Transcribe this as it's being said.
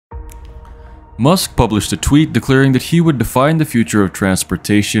Musk published a tweet declaring that he would define the future of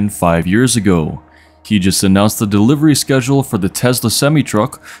transportation 5 years ago. He just announced the delivery schedule for the Tesla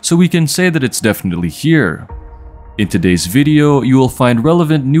semi-truck, so we can say that it's definitely here. In today's video, you will find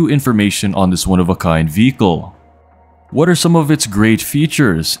relevant new information on this one-of-a-kind vehicle. What are some of its great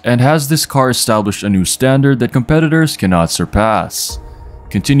features, and has this car established a new standard that competitors cannot surpass?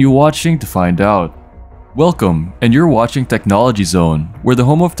 Continue watching to find out. Welcome, and you're watching Technology Zone, where the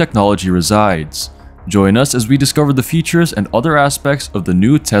home of technology resides. Join us as we discover the features and other aspects of the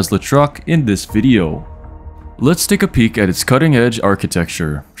new Tesla truck in this video. Let's take a peek at its cutting-edge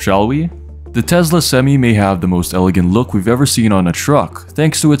architecture, shall we? The Tesla Semi may have the most elegant look we've ever seen on a truck,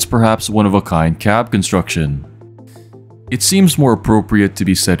 thanks to its perhaps one-of-a-kind cab construction. It seems more appropriate to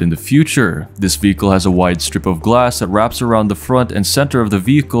be set in the future. This vehicle has a wide strip of glass that wraps around the front and center of the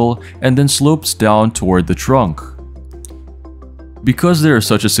vehicle and then slopes down toward the trunk. Because there is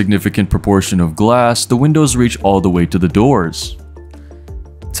such a significant proportion of glass, the windows reach all the way to the doors.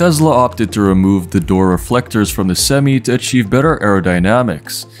 Tesla opted to remove the door reflectors from the Semi to achieve better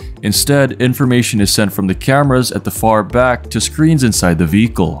aerodynamics. Instead, information is sent from the cameras at the far back to screens inside the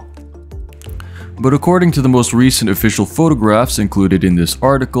vehicle. But according to the most recent official photographs included in this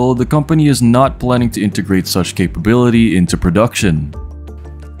article, the company is not planning to integrate such capability into production.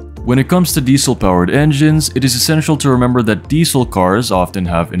 When it comes to diesel-powered engines, it is essential to remember that diesel cars often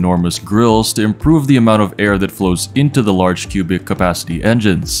have enormous grills to improve the amount of air that flows into the large cubic capacity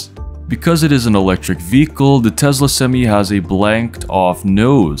engines. Because it is an electric vehicle, the Tesla Semi has a blanked-off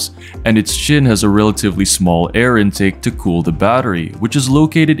nose, and its chin has a relatively small air intake to cool the battery, which is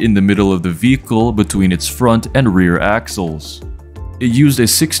located in the middle of the vehicle between its front and rear axles. It used a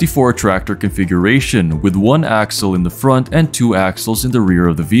 64-tractor configuration with one axle in the front and two axles in the rear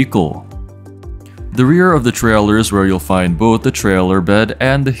of the vehicle. The rear of the trailer is where you'll find both the trailer bed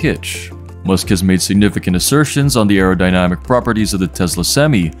and the hitch. Musk has made significant assertions on the aerodynamic properties of the Tesla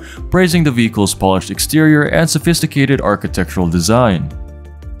Semi, praising the vehicle's polished exterior and sophisticated architectural design.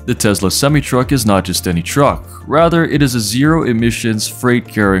 The Tesla semi-truck is not just any truck, rather it is a zero-emissions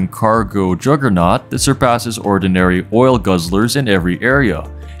freight-carrying cargo juggernaut that surpasses ordinary oil guzzlers in every area,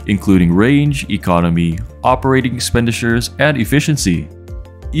 including range, economy, operating expenditures, and efficiency.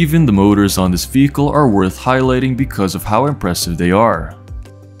 Even the motors on this vehicle are worth highlighting because of how impressive they are.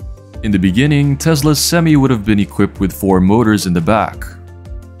 In the beginning, Tesla's Semi would have been equipped with 4 motors in the back.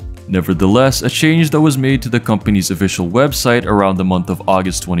 Nevertheless, a change that was made to the company's official website around the month of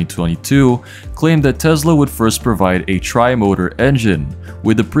August 2022 claimed that Tesla would first provide a tri-motor engine,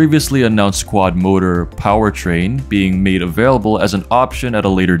 with the previously announced quad-motor powertrain being made available as an option at a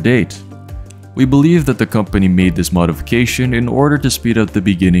later date. We believe that the company made this modification in order to speed up the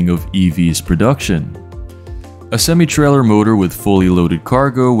beginning of EV's production. A semi-trailer motor with fully loaded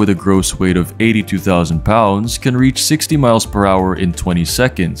cargo with a gross weight of 82,000 pounds can reach 60 miles per hour in 20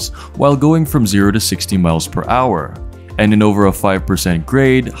 seconds while going from 0 to 60 miles per hour, and in over a 5%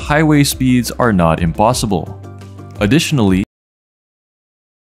 grade, highway speeds are not impossible. Additionally,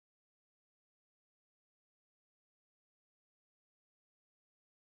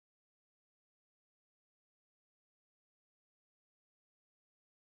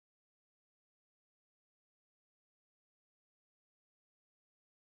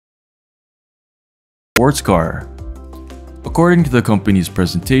 sports car. According to the company's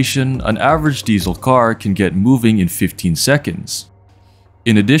presentation, an average diesel car can get moving in 15 seconds.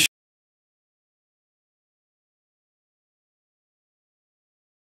 In addition,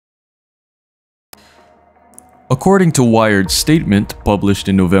 according to Wired's statement published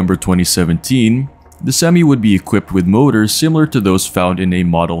in November 2017, the Semi would be equipped with motors similar to those found in a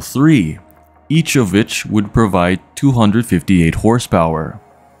Model 3, each of which would provide 258 horsepower.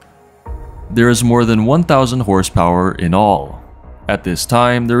 There is more than 1,000 horsepower in all. At this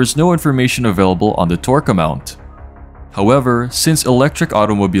time, there is no information available on the torque amount. However, since electric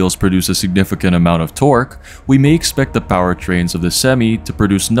automobiles produce a significant amount of torque, we may expect the powertrains of the Semi to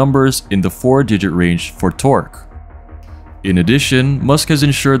produce numbers in the 4-digit range for torque. In addition, Musk has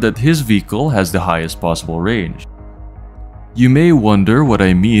ensured that his vehicle has the highest possible range. You may wonder what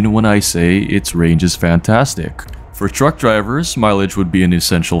I mean when I say its range is fantastic. For truck drivers, mileage would be an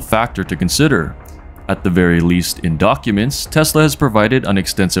essential factor to consider. At the very least in documents, Tesla has provided an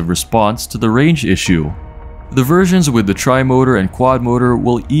extensive response to the range issue. The versions with the tri-motor and quad-motor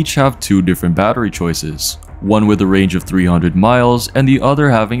will each have 2 different battery choices, one with a range of 300 miles and the other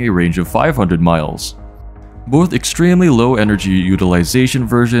having a range of 500 miles. Both extremely low energy utilization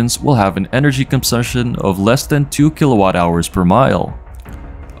versions will have an energy consumption of less than 2 kWh per mile.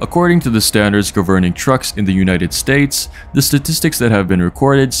 According to the standards governing trucks in the United States, the statistics that have been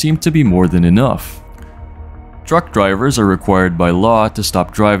recorded seem to be more than enough. Truck drivers are required by law to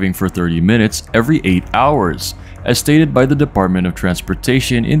stop driving for 30 minutes every 8 hours, as stated by the Department of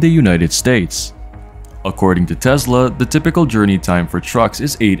Transportation in the United States. According to Tesla, the typical journey time for trucks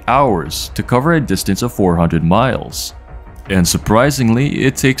is 8 hours to cover a distance of 400 miles. And surprisingly,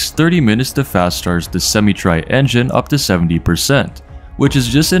 it takes 30 minutes to fast charge the semi-tri engine up to 70%, which is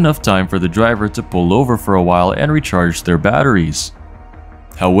just enough time for the driver to pull over for a while and recharge their batteries.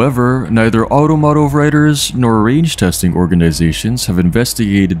 However, neither automotive writers nor range testing organizations have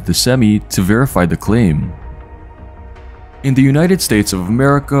investigated the Semi to verify the claim. In the United States of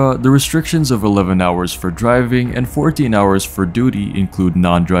America, the restrictions of 11 hours for driving and 14 hours for duty include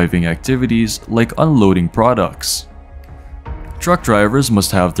non-driving activities like unloading products. Truck drivers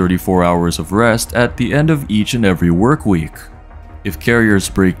must have 34 hours of rest at the end of each and every work week. If carriers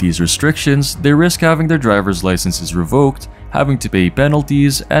break these restrictions, they risk having their driver's licenses revoked, having to pay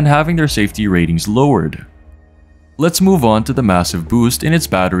penalties, and having their safety ratings lowered. Let's move on to the massive boost in its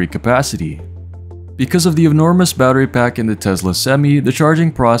battery capacity. Because of the enormous battery pack in the Tesla Semi, the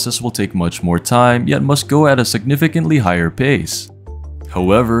charging process will take much more time, yet must go at a significantly higher pace.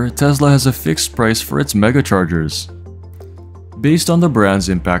 However, Tesla has a fixed price for its megachargers. Based on the brand's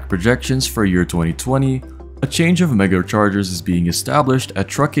impact projections for year 2020, a chain of megachargers is being established at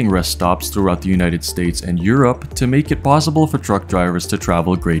trucking rest stops throughout the United States and Europe to make it possible for truck drivers to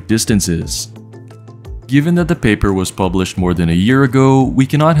travel great distances. Given that the paper was published more than a year ago, we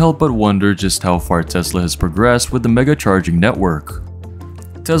cannot help but wonder just how far Tesla has progressed with the mega charging network.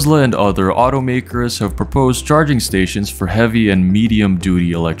 Tesla and other automakers have proposed charging stations for heavy and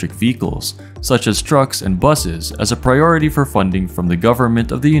medium-duty electric vehicles, such as trucks and buses, as a priority for funding from the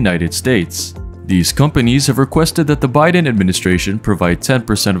government of the United States. These companies have requested that the Biden administration provide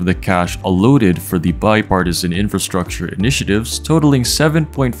 10% of the cash allotted for the bipartisan infrastructure initiatives totaling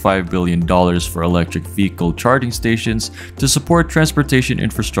 $7.5 billion for electric vehicle charging stations to support transportation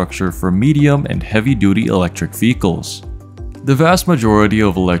infrastructure for medium and heavy-duty electric vehicles. The vast majority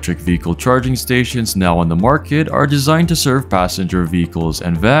of electric vehicle charging stations now on the market are designed to serve passenger vehicles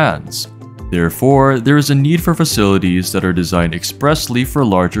and vans. Therefore, there is a need for facilities that are designed expressly for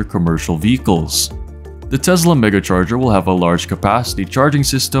larger commercial vehicles. The Tesla Megacharger will have a large capacity charging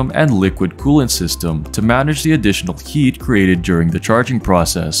system and liquid coolant system to manage the additional heat created during the charging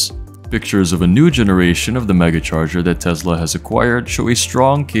process. Pictures of a new generation of the Megacharger that Tesla has acquired show a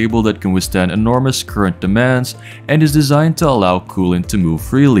strong cable that can withstand enormous current demands and is designed to allow coolant to move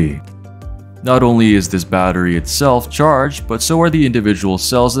freely. Not only is this battery itself charged, but so are the individual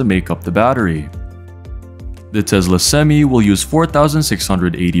cells that make up the battery. The Tesla Semi will use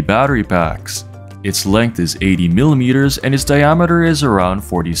 4,680 battery packs. Its length is 80 mm and its diameter is around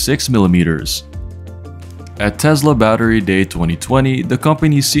 46 mm. At Tesla Battery Day 2020, the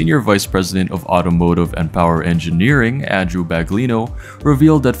company's Senior Vice President of Automotive and Power Engineering, Andrew Baglino,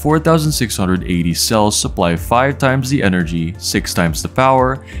 revealed that 4,680 cells supply 5 times the energy, 6 times the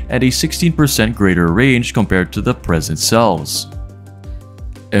power, and a 16% greater range compared to the present cells.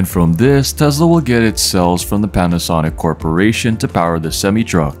 And from this, Tesla will get its cells from the Panasonic Corporation to power the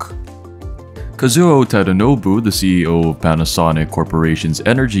semi-truck. Kazuo Tadanobu, the CEO of Panasonic Corporation's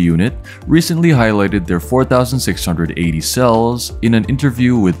energy unit, recently highlighted their 4,680 cells in an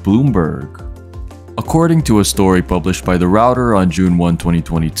interview with Bloomberg. According to a story published by The Router on June 1,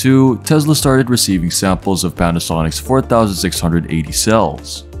 2022, Tesla started receiving samples of Panasonic's 4,680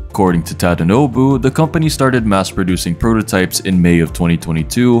 cells. According to Tadanobu, the company started mass-producing prototypes in May of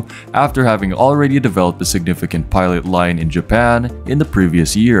 2022 after having already developed a significant pilot line in Japan in the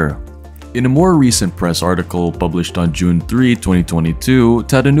previous year. In a more recent press article published on June 3, 2022,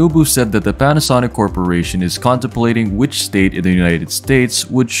 Tadanobu said that the Panasonic Corporation is contemplating which state in the United States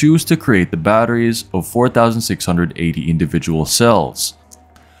would choose to create the batteries of 4,680 individual cells.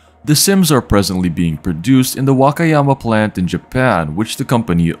 The SIMs are presently being produced in the Wakayama plant in Japan, which the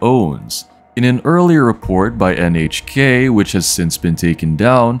company owns. In an earlier report by NHK, which has since been taken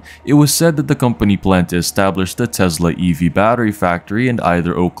down, it was said that the company planned to establish the Tesla EV battery factory in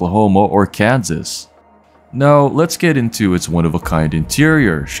either Oklahoma or Kansas. Now, let's get into its one-of-a-kind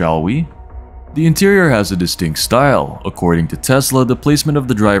interior, shall we? The interior has a distinct style. According to Tesla, the placement of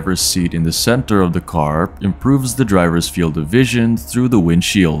the driver's seat in the center of the car improves the driver's field of vision through the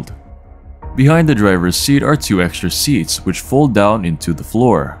windshield. Behind the driver's seat are 2 extra seats, which fold down into the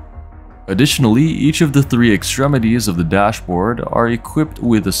floor. Additionally, each of the 3 extremities of the dashboard are equipped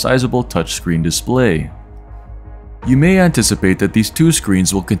with a sizable touchscreen display. You may anticipate that these two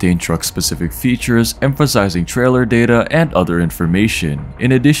screens will contain truck-specific features emphasizing trailer data and other information,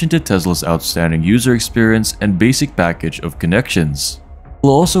 in addition to Tesla's outstanding user experience and basic package of connections. It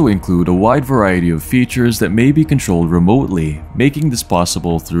will also include a wide variety of features that may be controlled remotely, making this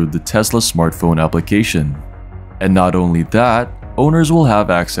possible through the Tesla smartphone application. And not only that, owners will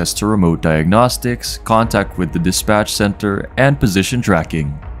have access to remote diagnostics, contact with the dispatch center, and position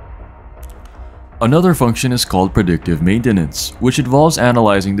tracking. Another function is called predictive maintenance, which involves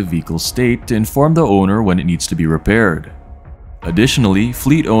analyzing the vehicle's state to inform the owner when it needs to be repaired. Additionally,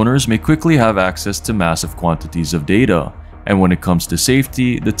 fleet owners may quickly have access to massive quantities of data, and when it comes to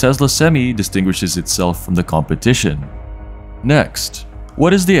safety, the Tesla Semi distinguishes itself from the competition. Next,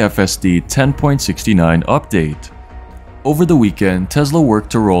 what is the FSD 10.69 update? Over the weekend, Tesla worked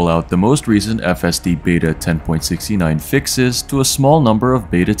to roll out the most recent FSD Beta 10.69 fixes to a small number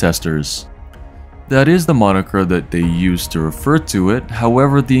of beta testers. That is the moniker that they use to refer to it.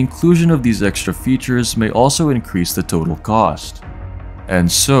 However, the inclusion of these extra features may also increase the total cost. And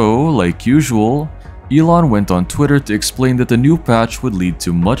so, like usual, Elon went on Twitter to explain that the new patch would lead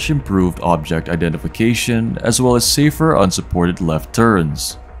to much improved object identification as well as safer unsupported left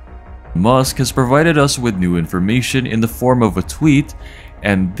turns. Musk has provided us with new information in the form of a tweet,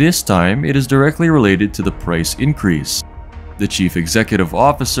 and this time it is directly related to the price increase. The chief executive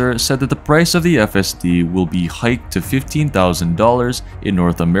officer said that the price of the FSD will be hiked to $15,000 in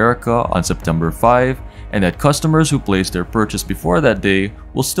North America on September 5, and that customers who place their purchase before that day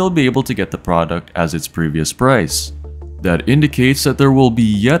will still be able to get the product as its previous price. That indicates that there will be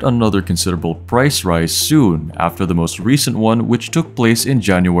yet another considerable price rise soon after the most recent one, which took place in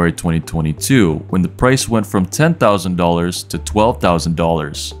January 2022 when the price went from $10,000 to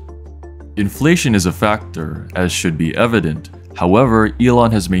 $12,000. Inflation is a factor, as should be evident. However,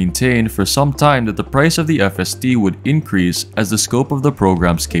 Elon has maintained for some time that the price of the FSD would increase as the scope of the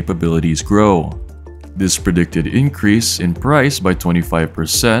program's capabilities grow. This predicted increase in price by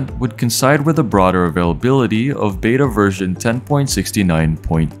 25% would coincide with the broader availability of beta version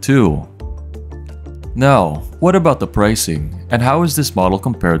 10.69.2. Now, what about the pricing, and how is this model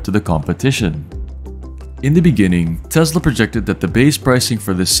compared to the competition? In the beginning, Tesla projected that the base pricing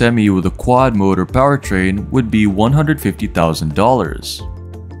for the Semi with a quad-motor powertrain would be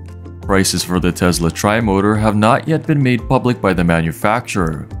 $150,000. Prices for the Tesla Tri-Motor have not yet been made public by the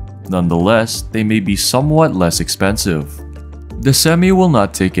manufacturer. Nonetheless, they may be somewhat less expensive. The Semi will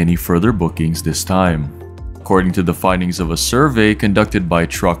not take any further bookings this time. According to the findings of a survey conducted by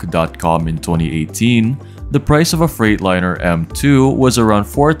Truck.com in 2018, the price of a Freightliner M2 was around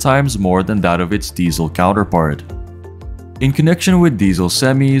 4 times more than that of its diesel counterpart. In connection with diesel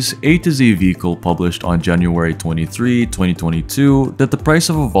semis, A to Z Vehicle published on January 23, 2022 that the price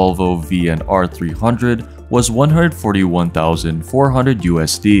of a Volvo VNR 300 was $141,400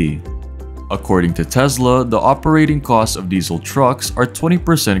 USD. According to Tesla, the operating costs of diesel trucks are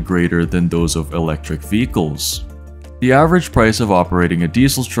 20% greater than those of electric vehicles. The average price of operating a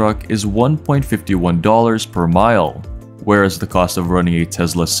diesel truck is $1.51 per mile, whereas the cost of running a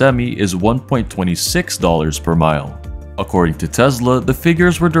Tesla Semi is $1.26 per mile. According to Tesla, the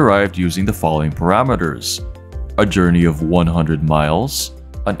figures were derived using the following parameters: a journey of 100 miles,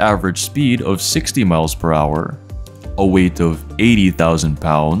 an average speed of 60 miles per hour, a weight of 80,000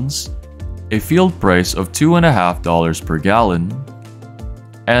 pounds, a field price of $2.50 per gallon,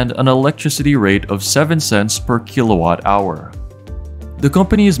 and an electricity rate of 7 cents per kilowatt hour. The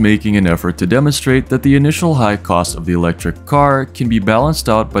company is making an effort to demonstrate that the initial high cost of the electric car can be balanced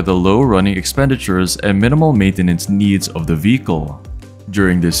out by the low running expenditures and minimal maintenance needs of the vehicle.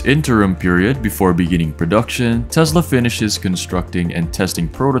 During this interim period before beginning production, Tesla finishes constructing and testing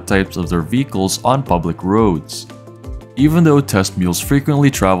prototypes of their vehicles on public roads. Even though test mules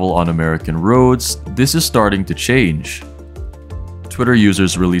frequently travel on American roads, this is starting to change. Twitter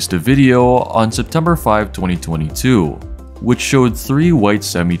users released a video on September 5, 2022, which showed 3 white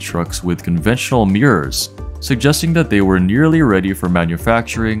semi-trucks with conventional mirrors, suggesting that they were nearly ready for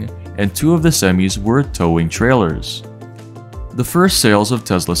manufacturing, and 2 of the semis were towing trailers. The first sales of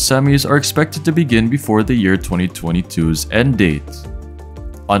Tesla semis are expected to begin before the year 2022's end date.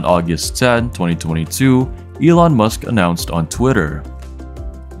 On August 10, 2022, Elon Musk announced on Twitter,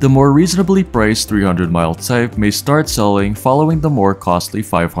 "The more reasonably priced 300-mile type may start selling following the more costly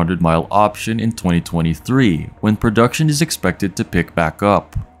 500-mile option in 2023, when production is expected to pick back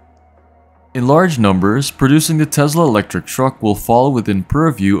up." In large numbers, producing the Tesla electric truck will fall within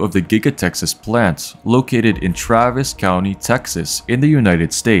purview of the Giga Texas plant, located in Travis County, Texas, in the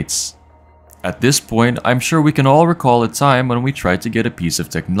United States. At this point, I'm sure we can all recall a time when we tried to get a piece of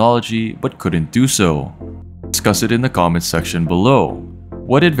technology but couldn't do so. This discuss it in the comments section below.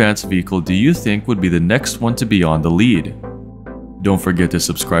 What advanced vehicle do you think would be the next one to be on the lead? Don't forget to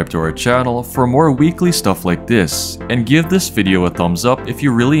subscribe to our channel for more weekly stuff like this, and give this video a thumbs up if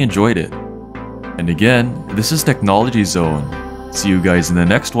you really enjoyed it. And again, this is Technology Zone. See you guys in the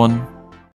next one.